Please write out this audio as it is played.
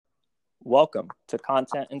Welcome to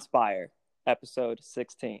Content Inspire, episode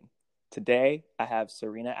 16. Today, I have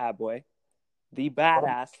Serena Abway, the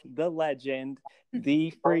badass, the legend,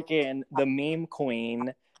 the meme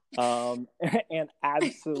queen, and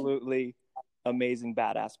absolutely amazing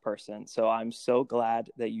badass person. So I'm so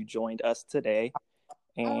glad that you joined us today.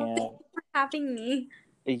 Thank And you for having me.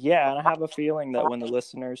 yeah, and I have a feeling that when the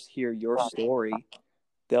listeners hear your story,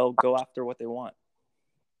 they'll go after what they want.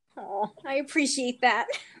 Oh, I appreciate that.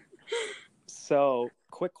 So,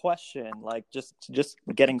 quick question, like just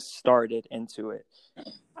getting started into it.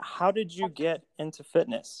 How did you get into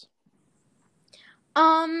fitness?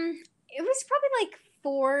 It was probably like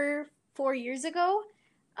four years ago.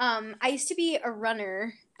 I used to be a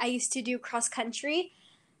runner. I used to do cross country,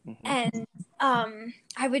 Mm-hmm. and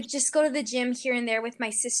I would just go to the gym here and there with my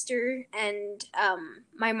sister and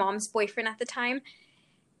my mom's boyfriend at the time.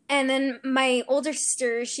 And then my older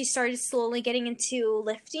sister, she started slowly getting into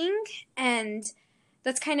lifting, and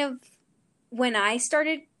that's kind of when I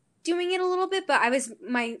started doing it a little bit. But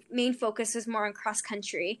my main focus was more on cross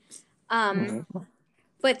country. Mm-hmm.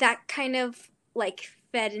 But that kind of like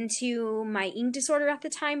fed into my eating disorder at the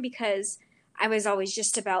time because I was always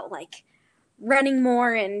just about like running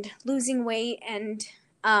more and losing weight, and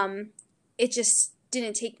it just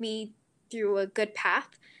didn't take me through a good path.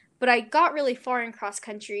 But I got really far in cross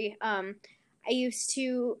country. I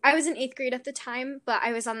was in eighth grade at the time, but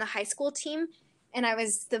I was on the high school team and I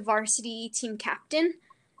was the varsity team captain.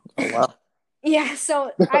 Oh wow. Yeah,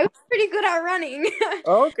 so I was pretty good at running.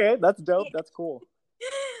 Okay, that's dope. That's cool.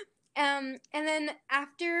 And then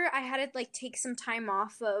after I had to like take some time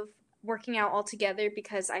off of working out altogether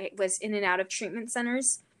because I was in and out of treatment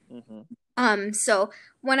centers. Mm-hmm. So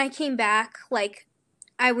when I came back, like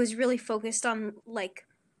I was really focused on like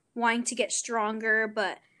wanting to get stronger,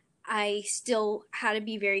 but I still had to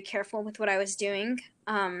be very careful with what I was doing.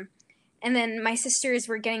 And then my sisters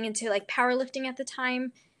were getting into like powerlifting at the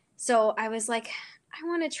time, so I was like, I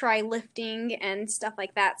want to try lifting and stuff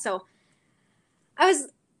like that. So I was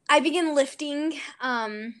I began lifting.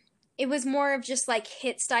 It was more of just like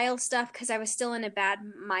hit style stuff because I was still in a bad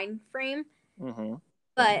mind frame. Mm-hmm.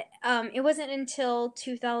 But it wasn't until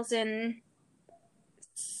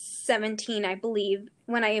 2017, I believe,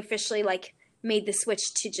 when I officially like made the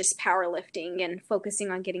switch to just powerlifting and focusing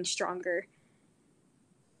on getting stronger.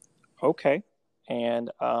 Okay. And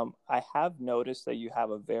I have noticed that you have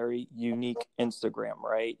a very unique Instagram,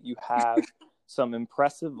 right? You have some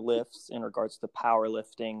impressive lifts in regards to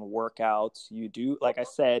powerlifting workouts. You do, like I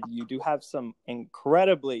said, you do have some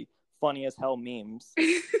incredibly funny as hell memes.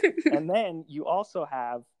 And then you also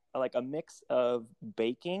have like a mix of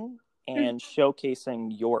baking and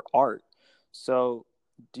showcasing your art. So,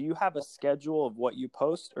 do you have a schedule of what you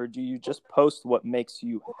post, or do you just post what makes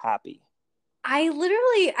you happy?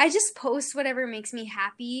 I just post whatever makes me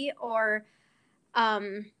happy, or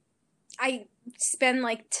um I spend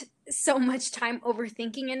like so much time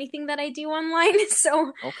overthinking anything that I do online.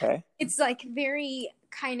 So Okay. it's like very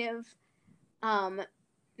kind of um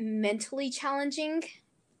mentally challenging,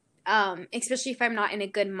 especially if I'm not in a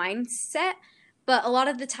good mindset. But a lot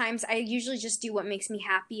of the times I usually just do what makes me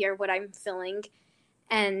happy or what I'm feeling,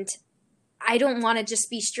 and I don't want to just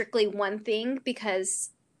be strictly one thing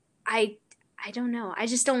because I I don't know. I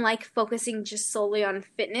just don't like focusing just solely on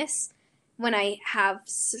fitness when I have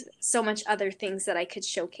so much other things that I could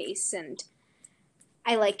showcase, and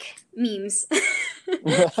I like memes.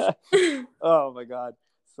 Oh my God.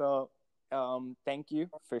 So, thank you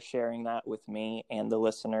for sharing that with me and the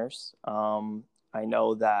listeners. I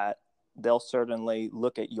know that they'll certainly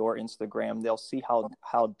look at your Instagram. They'll see how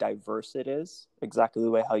diverse it is, exactly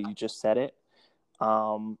the way how you just said it.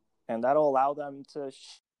 And that'll allow them to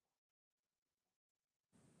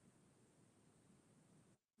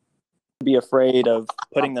be afraid of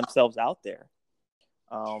putting themselves out there.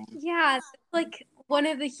 Um, Yeah, that's like one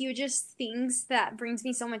of the hugest things that brings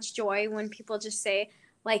me so much joy when people just say,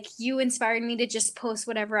 like, you inspired me to just post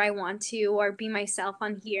whatever I want to or be myself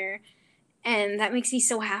on here. And that makes me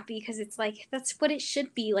so happy because it's like, that's what it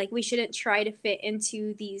should be. Like, we shouldn't try to fit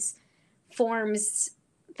into these forms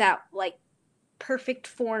that, like, perfect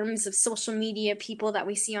forms of social media people that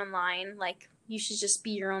we see online. Like, you should just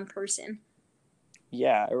be your own person.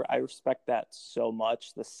 yeah, I respect that so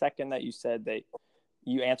much. The second that you said that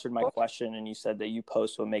you answered my question and you said that you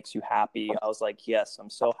post what makes you happy, I was like, yes, I'm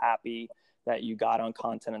so happy that you got on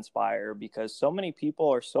Content Inspire, because so many people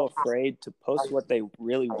are so afraid to post what they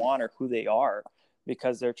really want or who they are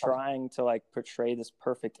because they're trying to like portray this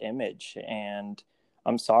perfect image. And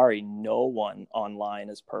I'm sorry, no one online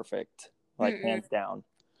is perfect, like Mm-mm. hands down.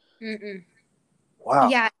 Mm-mm. Wow.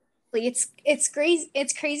 Yeah. It's crazy.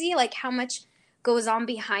 It's crazy like how much goes on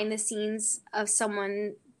behind the scenes of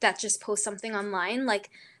someone that just posts something online. Like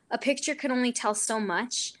a picture can only tell so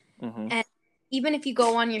much, Hmm. and even if you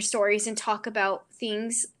go on your stories and talk about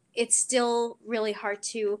things, it's still really hard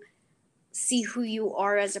to see who you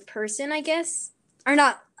are as a person, I guess. Or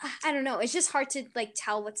not, I don't know. It's just hard to like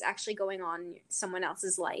tell what's actually going on in someone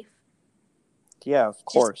else's life. Yeah, of Just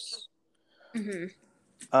course. mhm.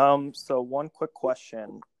 So one quick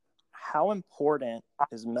question. How important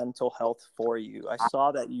is mental health for you? I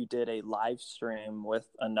saw that you did a live stream with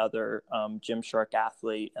another Gymshark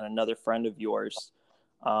athlete and another friend of yours.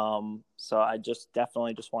 So I just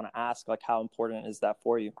definitely just want to ask, like, how important is that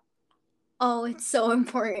for you? Oh, it's so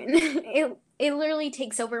important. It literally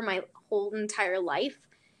takes over my whole entire life.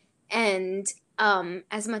 And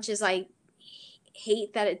as much as I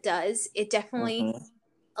hate that it does, it definitely Hmm.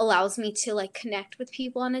 allows me to like connect with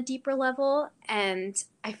people on a deeper level. And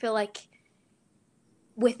I feel like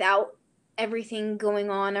without everything going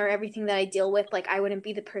on or everything that I deal with, like I wouldn't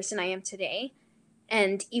be the person I am today.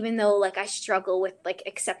 And even though like I struggle with like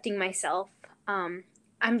accepting myself, um,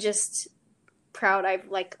 I'm just proud I've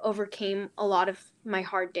like overcame a lot of my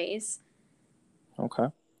hard days. Okay.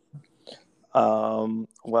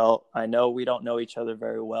 Well, I know we don't know each other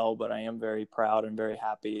very well, but I am very proud and very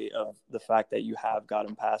happy of the fact that you have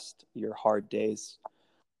gotten past your hard days.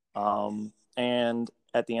 And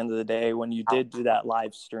at the end of the day, when you did do that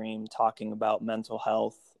live stream talking about mental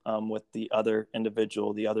health with the other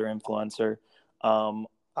individual, the other influencer,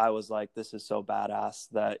 I was like, this is so badass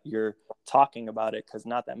that you're talking about it because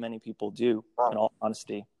not that many people do, in all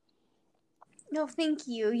honesty. No, thank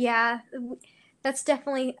you. Yeah, that's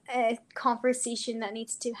definitely a conversation that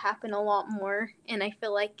needs to happen a lot more. And I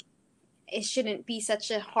feel like it shouldn't be such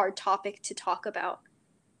a hard topic to talk about.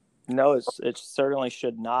 No, it certainly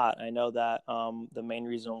should not. I know that the main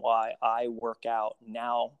reason why I work out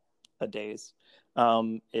nowadays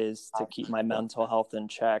is to keep my mental health in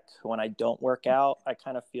check. When I don't work out, I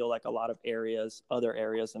kind of feel like a lot of other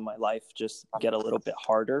areas in my life just get a little bit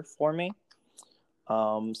harder for me.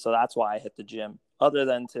 So that's why I hit the gym, other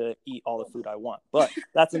than to eat all the food I want. But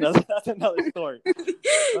that's another story.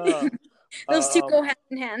 Uh, Those two um, go hand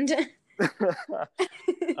in hand.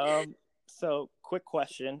 um, so, quick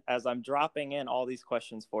question as I'm dropping in all these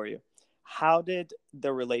questions for you. How did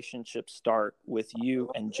the relationship start with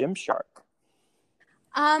you and Gymshark?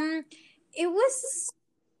 um, it was,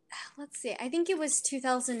 let's see, I think it was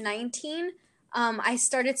 2019. I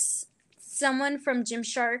started someone from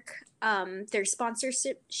Gymshark, their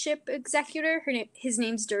sponsorship executor. His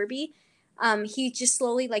name's Derby. He just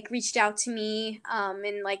slowly like reached out to me,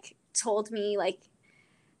 and like told me like,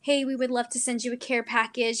 hey, we would love to send you a care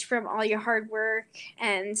package from all your hard work.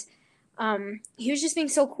 And he was just being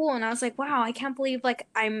so cool. And I was like, wow, I can't believe like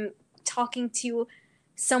I'm talking to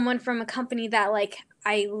someone from a company that like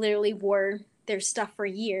I literally wore their stuff for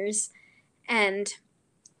years. And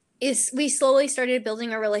we slowly started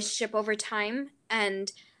building a relationship over time.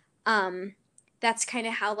 And um, that's kind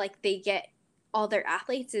of how like they get all their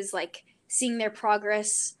athletes is like seeing their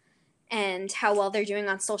progress and how well they're doing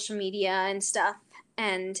on social media and stuff.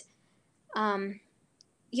 And um,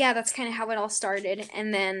 yeah, that's kind of how it all started.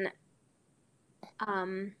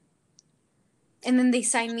 Um, and then they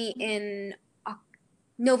signed me in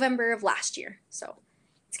November of last year, so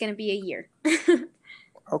it's gonna be a year.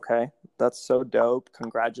 Okay, that's so dope.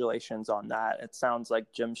 Congratulations on that. It sounds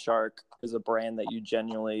like Gymshark is a brand that you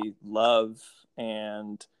genuinely love,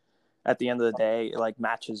 and at the end of the day, it like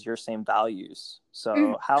matches your same values.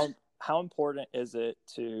 So how important is it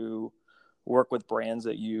to work with brands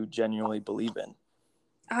that you genuinely believe in?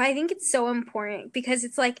 I think it's so important because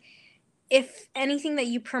it's like if anything that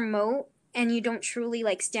you promote and you don't truly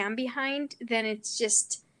like stand behind, then it's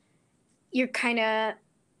just you're kind of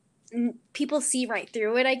people see right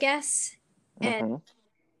through it, I guess. And Hmm.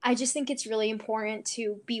 I just think it's really important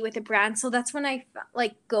to be with a brand. So that's when I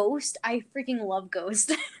like Ghost. I freaking love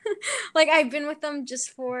Ghost. Like I've been with them just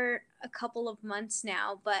for a couple of months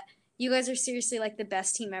now, but you guys are seriously like the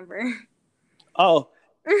best team ever. Oh,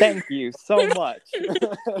 thank you so much.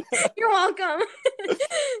 You're welcome.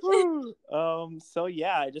 So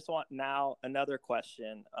yeah, I just want now another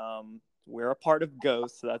question. We're a part of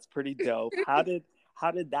Ghost, so that's pretty dope. How did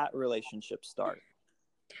that relationship start?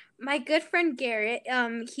 My good friend Garrett,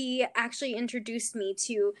 he actually introduced me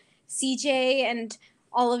to CJ and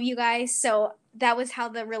all of you guys. So that was how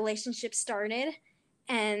the relationship started.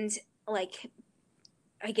 And like,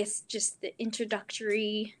 I guess just the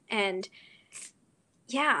introductory and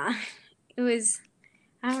yeah, it was,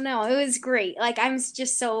 I don't know, it was great. Like, I'm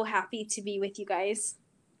just so happy to be with you guys.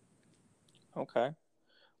 Okay.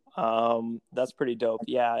 That's pretty dope.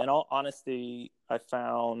 Yeah, in all honesty, I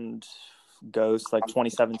found Ghost like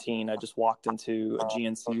 2017. I just walked into a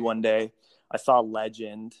GNC one day. I saw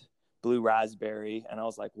Legend, Blue Raspberry, and I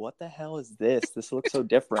was like, what the hell is this? This looks so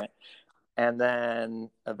different. And then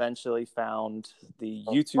eventually found the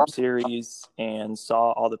YouTube series and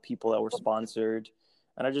saw all the people that were sponsored.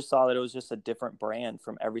 And I just saw that it was just a different brand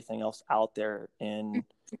from everything else out there in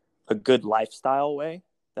a good lifestyle way,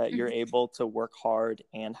 that you're able to work hard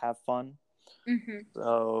and have fun. Mm-hmm.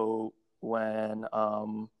 So when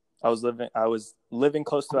I was living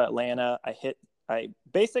close to Atlanta, I think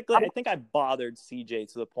I bothered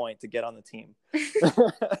CJ to the point to get on the team.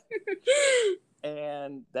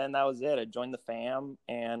 And then that was it. I joined the fam.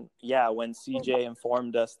 And yeah, when CJ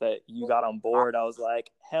informed us that you got on board, I was like,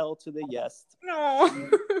 hell to the yes. No.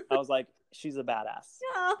 I was like, she's a badass.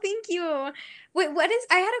 Oh, thank you. Wait,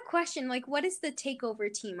 I had a question. Like, what is the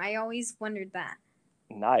takeover team? I always wondered that.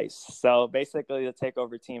 Nice. So basically the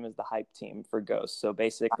takeover team is the hype team for Ghost. So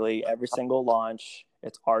basically every single launch,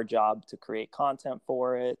 it's our job to create content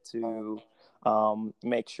for it, to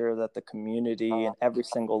make sure that the community at every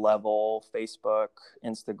single level, Facebook,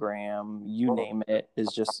 Instagram, you name it, is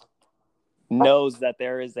just knows that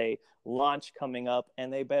there is a launch coming up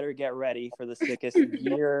and they better get ready for the sickest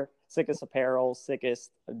gear, sickest apparel,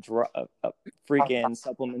 sickest freaking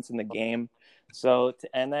supplements in the game. So,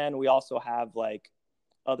 and then we also have like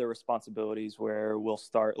other responsibilities where we'll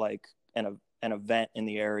start like an event in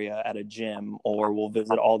the area at a gym, or we'll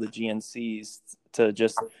visit all the GNCs to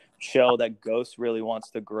just show that Ghost really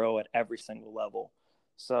wants to grow at every single level.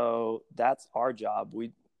 So that's our job.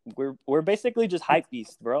 We're basically just hype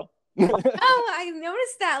beasts, bro. Oh, I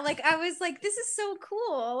noticed that. Like, I was like, this is so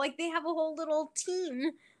cool. Like, they have a whole little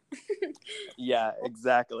team. Yeah,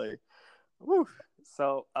 exactly. Woo.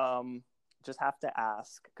 So, just have to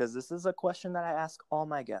ask, because this is a question that I ask all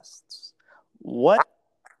my guests. What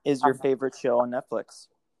is your favorite show on Netflix?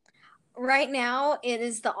 Right now, it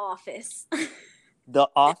is The Office. The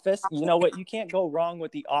Office? You know what? You can't go wrong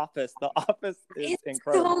with The Office. The Office is It's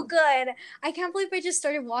incredible. so good. I can't believe I just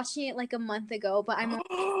started watching it like a month ago, but I'm like,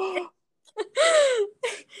 oh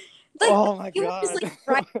my it was God. like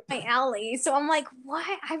right up my alley. So I'm like, what?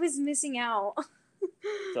 I was missing out.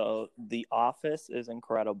 So The Office is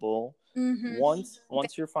incredible. Mm-hmm.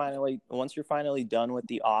 Once you're finally done with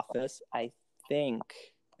The Office, I think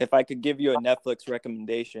if I could give you a Netflix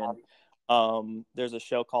recommendation, there's a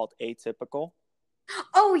show called Atypical.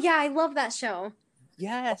 Oh yeah, I love that show.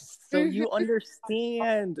 Yes, so you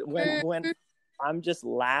understand when I'm just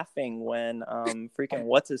laughing when freaking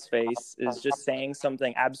what's his face is just saying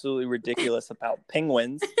something absolutely ridiculous about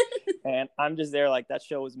penguins, and I'm just there like that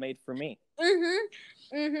show was made for me.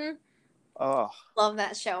 Mm-hmm. Mm-hmm. Oh, Love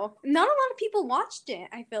that show. Not a lot of people watched it,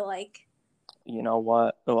 I feel like. you know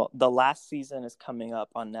what? Well, the last season is coming up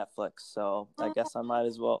on Netflix, so I guess I might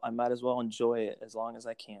as well enjoy it as long as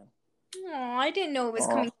I can. Oh, I didn't know it was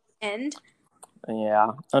coming to the end.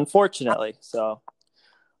 Yeah, unfortunately. So,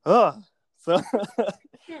 so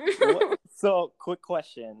so quick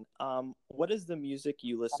question. What is the music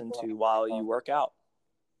you listen to while you work out?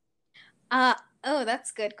 Oh,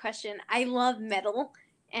 that's a good question. I love metal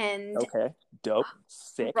and Okay, dope,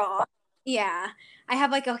 sick. rock. Yeah. I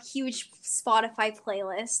have like a huge Spotify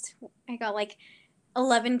playlist. I got like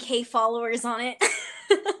 11K followers on it.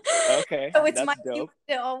 Okay, So it's that's my dope. duty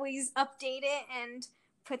to always update it and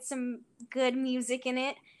put some good music in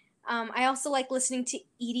it. I also like listening to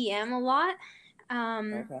EDM a lot.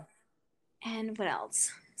 Okay. And what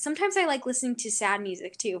else? Sometimes I like listening to sad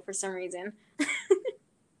music too for some reason.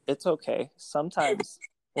 It's okay. Sometimes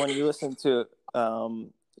when you listen to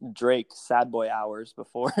Drake Sad Boy Hours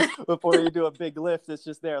before you do a big lift, it's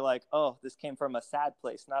just there like, oh, this came from a sad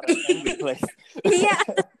place, not an angry place. Yeah,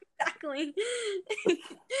 exactly.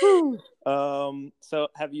 So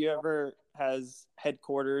have you ever has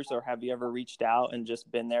headquarters or have you ever reached out and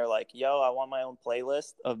just been there like, yo, I want my own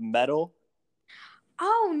playlist of metal?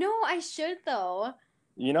 Oh no, I should though.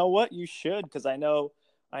 You know what? You should, because I know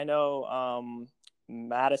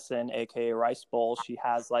Madison, aka Rice Bowl, she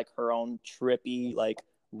has like her own trippy, like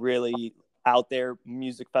really out there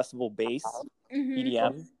music festival base,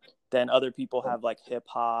 EDM. Then other people have like hip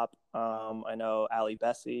hop. I know Ali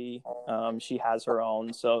Bessie, she has her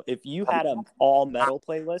own. So if you had an all metal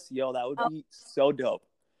playlist, yo, that would be so dope.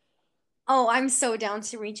 Oh, I'm so down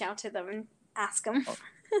to reach out to them and ask them.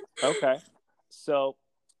 Okay. So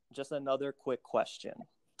just another quick question.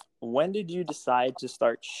 When did you decide to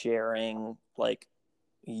start sharing like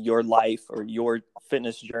your life or your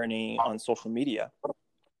fitness journey on social media?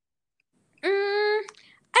 I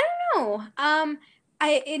don't know.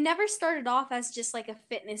 it never started off as just like a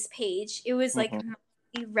fitness page. It was like Mm-hmm.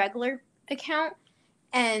 my regular account,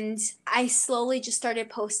 and I slowly just started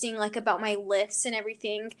posting like about my lifts and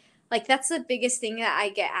everything. Like that's the biggest thing that I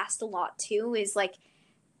get asked a lot too is like,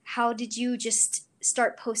 how did you just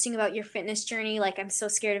start posting about your fitness journey? Like I'm so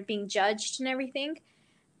scared of being judged and everything.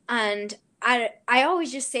 And I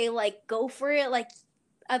always just say like go for it. Like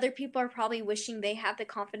other people are probably wishing they have the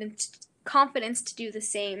confidence to do the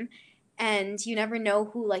same, and you never know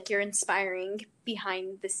who like you're inspiring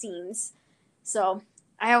behind the scenes. So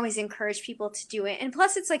I always encourage people to do it. And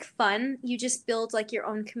plus it's like fun. You just build like your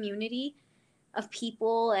own community of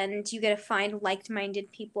people and you get to find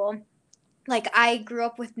like-minded people. Like I grew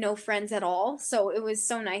up with no friends at all, so it was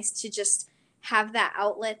so nice to just have that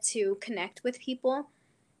outlet to connect with people,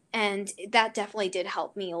 and that definitely did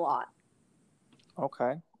help me a lot.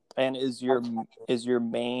 Okay. And is your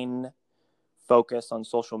main focus on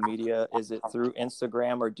social media, is it through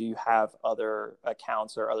Instagram, or do you have other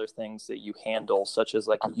accounts or other things that you handle, such as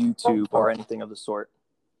like YouTube or anything of the sort?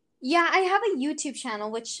 Yeah, I have a YouTube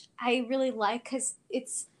channel which I really like cuz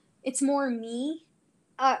it's more me.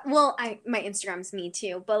 Well, I my Instagram's me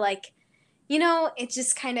too, but like, it's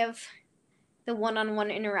just kind of the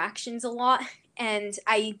one-on-one interactions a lot, and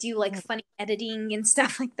I do like funny editing and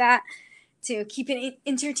stuff like that to keep it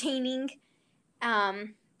entertaining.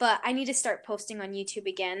 But I need to start posting on YouTube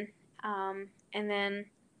again. And then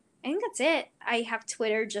I think that's it. I have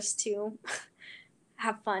Twitter just to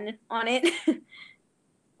have fun on it.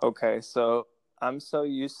 Okay, so I'm so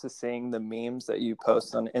used to seeing the memes that you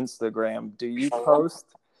post on Instagram. Do you post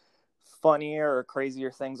funnier or crazier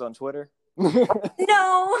things on Twitter?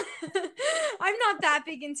 No, I'm not that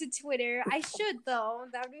big into Twitter. I should though.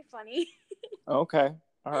 That would be funny. Okay,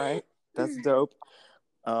 all right, that's dope.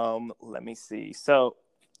 Let me see. So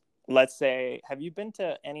let's say, have you been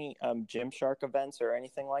to any Gymshark events or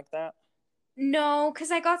anything like that? No, because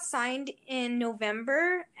I got signed in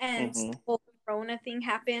November and the Mm-hmm. whole Corona thing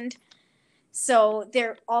happened. So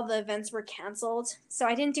all the events were canceled. So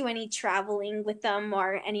I didn't do any traveling with them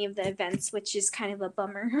or any of the events, which is kind of a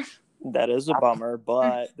bummer. That is a bummer,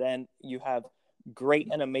 but then you have great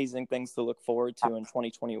and amazing things to look forward to in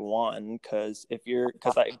 2021.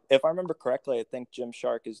 If I remember correctly, I think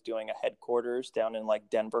Gymshark is doing a headquarters down in like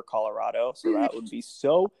Denver, Colorado. So that would be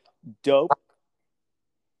so dope.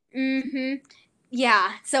 Mm-hmm.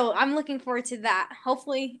 Yeah, so I'm looking forward to that.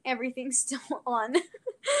 Hopefully everything's still on.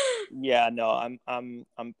 Yeah, no, I'm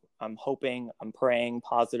hoping, I'm praying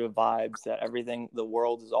positive vibes that the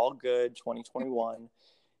world is all good 2021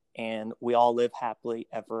 and we all live happily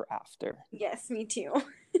ever after. Yes, me too.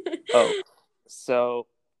 Oh, so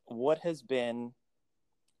what has been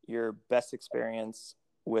your best experience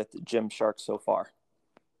with Gymshark so far?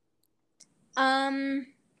 um,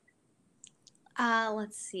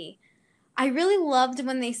 let's see. I really loved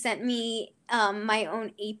when they sent me my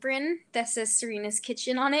own apron that says Serena's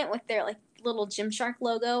Kitchen on it with their like little Gymshark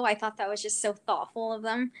logo. I thought that was just so thoughtful of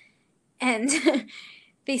them. And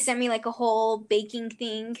they sent me like a whole baking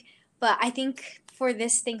thing. But I think for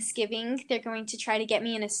this Thanksgiving, they're going to try to get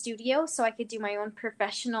me in a studio so I could do my own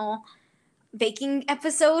professional baking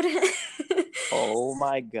episode. Oh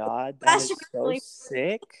my God, that That should is be so really.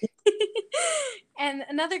 sick. And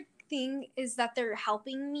another thing is that they're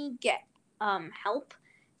helping me get help.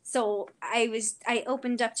 So I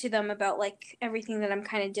opened up to them about like everything that I'm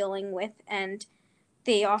kind of dealing with, and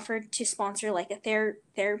they offered to sponsor like a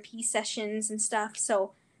therapy sessions and stuff.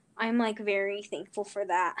 So I'm like very thankful for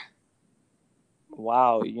that.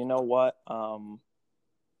 Wow, you know what?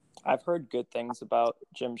 I've heard good things about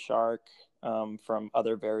Gymshark from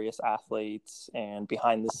other various athletes and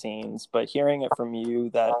behind the scenes, but hearing it from you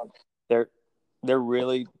that they're they're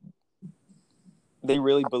really they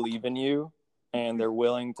really believe in you and they're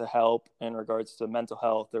willing to help in regards to mental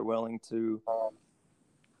health. They're willing to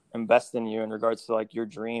invest in you in regards to like your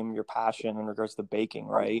dream, your passion in regards to baking,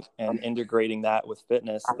 right? And integrating that with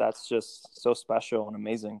fitness. That's just so special and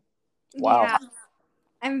amazing. Wow. Yeah,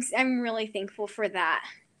 I'm really thankful for that.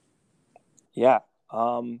 Yeah.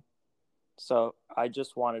 So I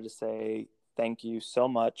just wanted to say thank you so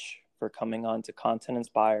much for coming on to Content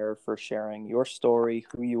Inspire, for sharing your story,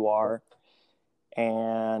 who you are.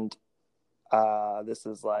 And this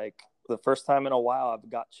is like the first time in a while I've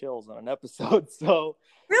got chills on an episode. So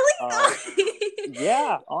um, Really?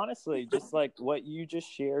 yeah, honestly, just like what you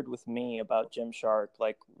just shared with me about Gymshark,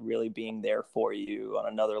 like really being there for you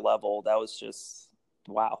on another level, that was just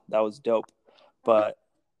wow, that was dope. But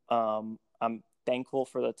I'm thankful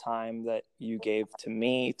for the time that you gave to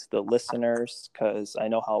me, to the listeners, because I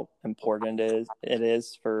know how important it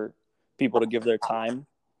is for people to give their time.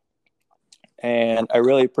 And I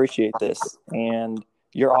really appreciate this. And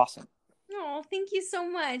you're awesome. Oh, thank you so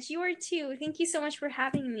much. You are too. Thank you so much for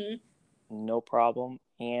having me. No problem.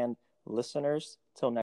 And listeners, till next